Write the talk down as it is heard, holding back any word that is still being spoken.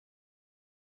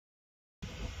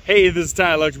Hey, this is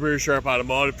Ty, Luxembourg Sharp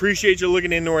Automotive. Appreciate you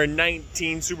looking into our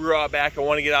 19 Subaru Outback. I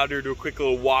want to get out there, do a quick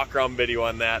little walk around video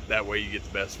on that. That way you get the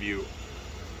best view.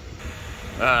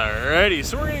 Alrighty,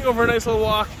 so we're going to go for a nice little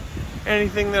walk.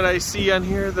 Anything that I see on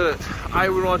here that I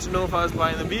would want to know if I was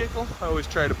buying the vehicle, I always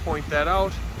try to point that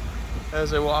out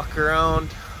as I walk around.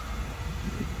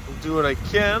 I'll do what I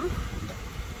can.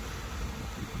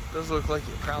 Does look like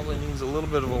it probably needs a little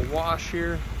bit of a wash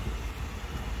here.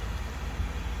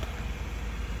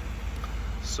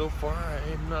 So far, I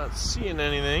am not seeing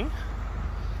anything.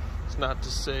 It's not to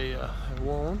say I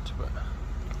won't, but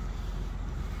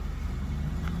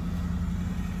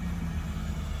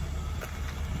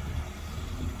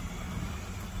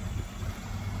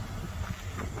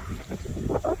looks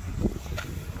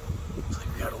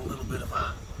like we got a little bit of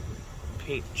a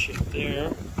paint chip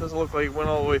there. Doesn't look like it went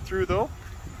all the way through though.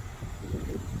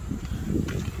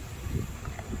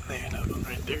 There, another one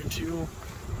right there too.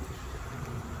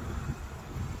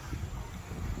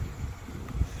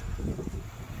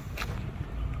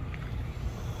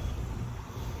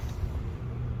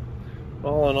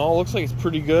 All in all, looks like it's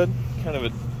pretty good. Kind of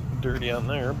a dirty on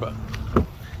there, but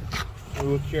we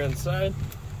look here on the side.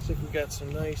 Looks like we've got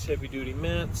some nice heavy-duty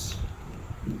mats,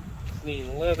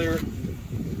 clean leather. Take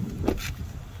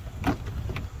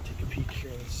a peek here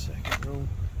in the second row.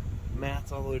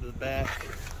 Mats all the way to the back,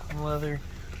 leather.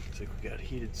 Looks like we've got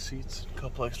heated seats, a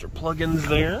couple extra plugins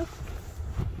there.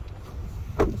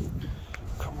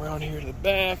 Come around here to the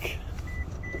back.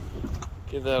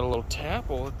 Give that a little tap.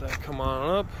 We'll let that come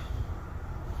on up.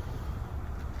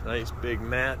 Nice big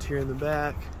mat here in the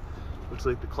back. Looks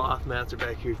like the cloth mats are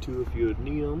back here too if you would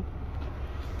need them.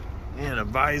 And a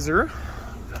visor.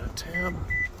 Got a tab.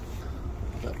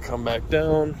 Got to come back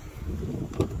down.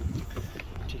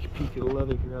 Take a peek at the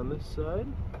leather here on this side.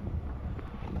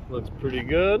 Looks pretty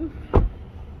good.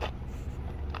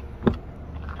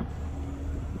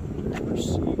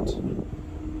 Seat.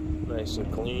 Nice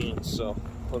and clean. So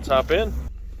let's hop in.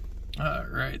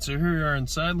 Alright, so here we are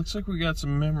inside. Looks like we got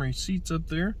some memory seats up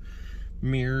there.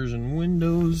 Mirrors and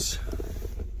windows.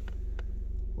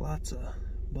 Lots of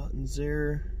buttons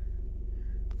there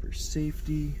for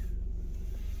safety.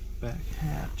 Back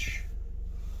hatch.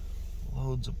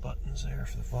 Loads of buttons there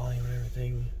for the volume and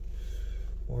everything.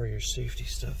 More your safety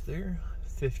stuff there.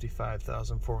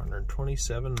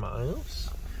 55,427 miles.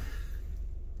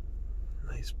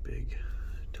 Nice big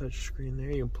touch screen there.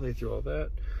 You can play through all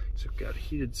that. So we've got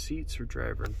heated seats for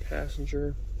driver and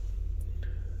passenger.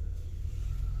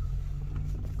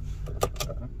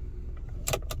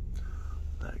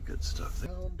 That good stuff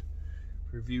there.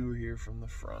 Review here from the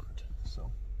front.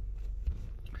 So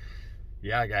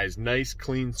yeah, guys, nice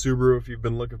clean Subaru. If you've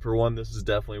been looking for one, this is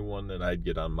definitely one that I'd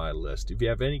get on my list. If you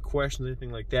have any questions,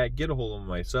 anything like that, get a hold of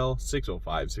my cell,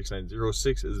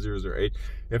 605-690-6008.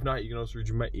 If not, you can also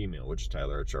reach my email, which is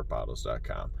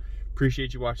tyler@sharpautos.com.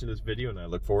 Appreciate you watching this video, and I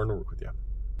look forward to work with you.